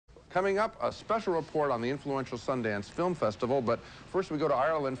Coming up, a special report on the influential Sundance Film Festival, but first we go to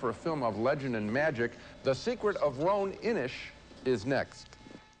Ireland for a film of legend and magic. The Secret of Roan Inish is next.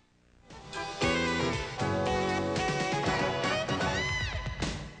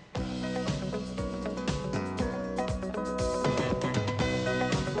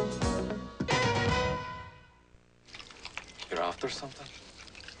 You're after something?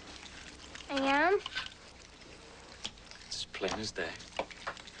 I am. It's plain as day.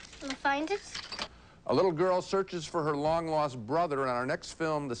 Will I find it? A little girl searches for her long-lost brother in our next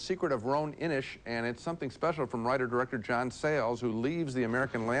film, The Secret of Roan Inish, and it's something special from writer-director John Sayles, who leaves the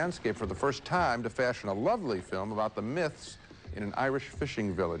American landscape for the first time to fashion a lovely film about the myths in an Irish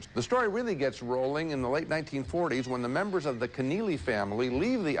fishing village. The story really gets rolling in the late 1940s when the members of the Keneally family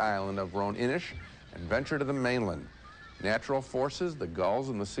leave the island of Roan Inish and venture to the mainland. Natural forces, the gulls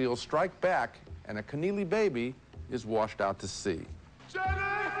and the seals strike back, and a Keneally baby is washed out to sea. Jenny!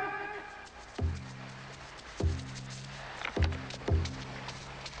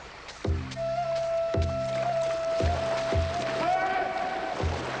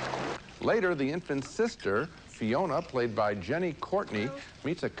 Later, the infant's sister, Fiona, played by Jenny Courtney,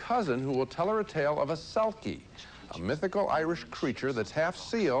 meets a cousin who will tell her a tale of a selkie, a mythical Irish creature that's half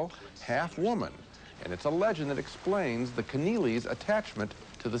seal, half woman. And it's a legend that explains the Keneally's attachment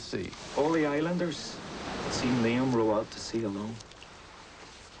to the sea. All the islanders had seen Liam row out to sea alone.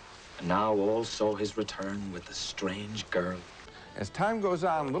 And now all saw his return with the strange girl. As time goes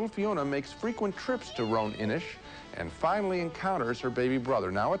on, little Fiona makes frequent trips to Roan Inish and finally encounters her baby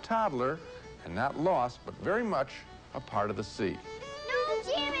brother, now a toddler and not lost, but very much a part of the sea. No,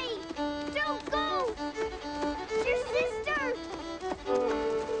 Jimmy! Don't go! It's your sister!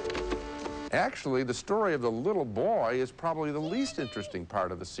 Actually, the story of the little boy is probably the least interesting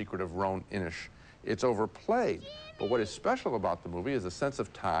part of The Secret of Roan Inish. It's overplayed, but what is special about the movie is the sense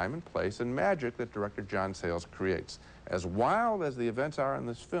of time and place and magic that director John Sayles creates. As wild as the events are in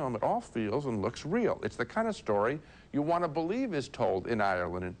this film, it all feels and looks real. It's the kind of story you want to believe is told in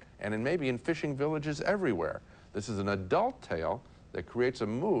Ireland and maybe in fishing villages everywhere. This is an adult tale that creates a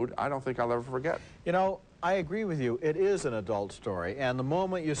mood I don't think I'll ever forget. You know, I agree with you. It is an adult story. And the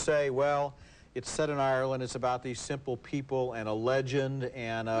moment you say, well, it's set in Ireland, it's about these simple people and a legend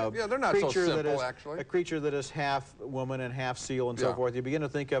and a they're not so simple, actually. A creature that is half woman and half seal and so Yeah. forth. You begin to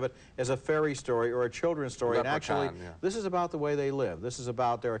think of it as a fairy story or a children's story. Leprechaun, and actually, yeah. this is about the way they live. This is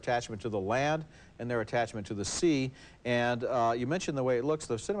about their attachment to the land and their attachment to the sea. And you mentioned the way it looks.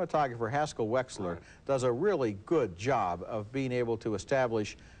 The cinematographer, Haskell Wexler, does a really good job of being able to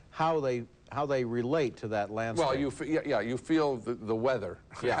establish how they relate to that landscape. Well, you feel the weather.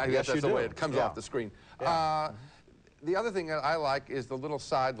 Yeah, I guess yes, that's you the do. way it comes Yeah. off the screen. Yeah. The other thing that I like is the little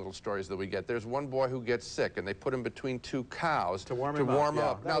stories that we get. There's one boy who gets sick, and they put him between two cows to warm him up.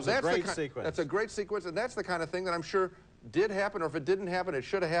 Now, That was a great sequence. That's a great sequence, and that's the kind of thing that I'm sure did happen, or if it didn't happen, it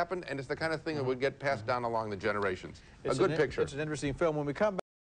should have happened, and it's the kind of thing that would get passed down along the generations. A good picture. It's an interesting film. When we come back.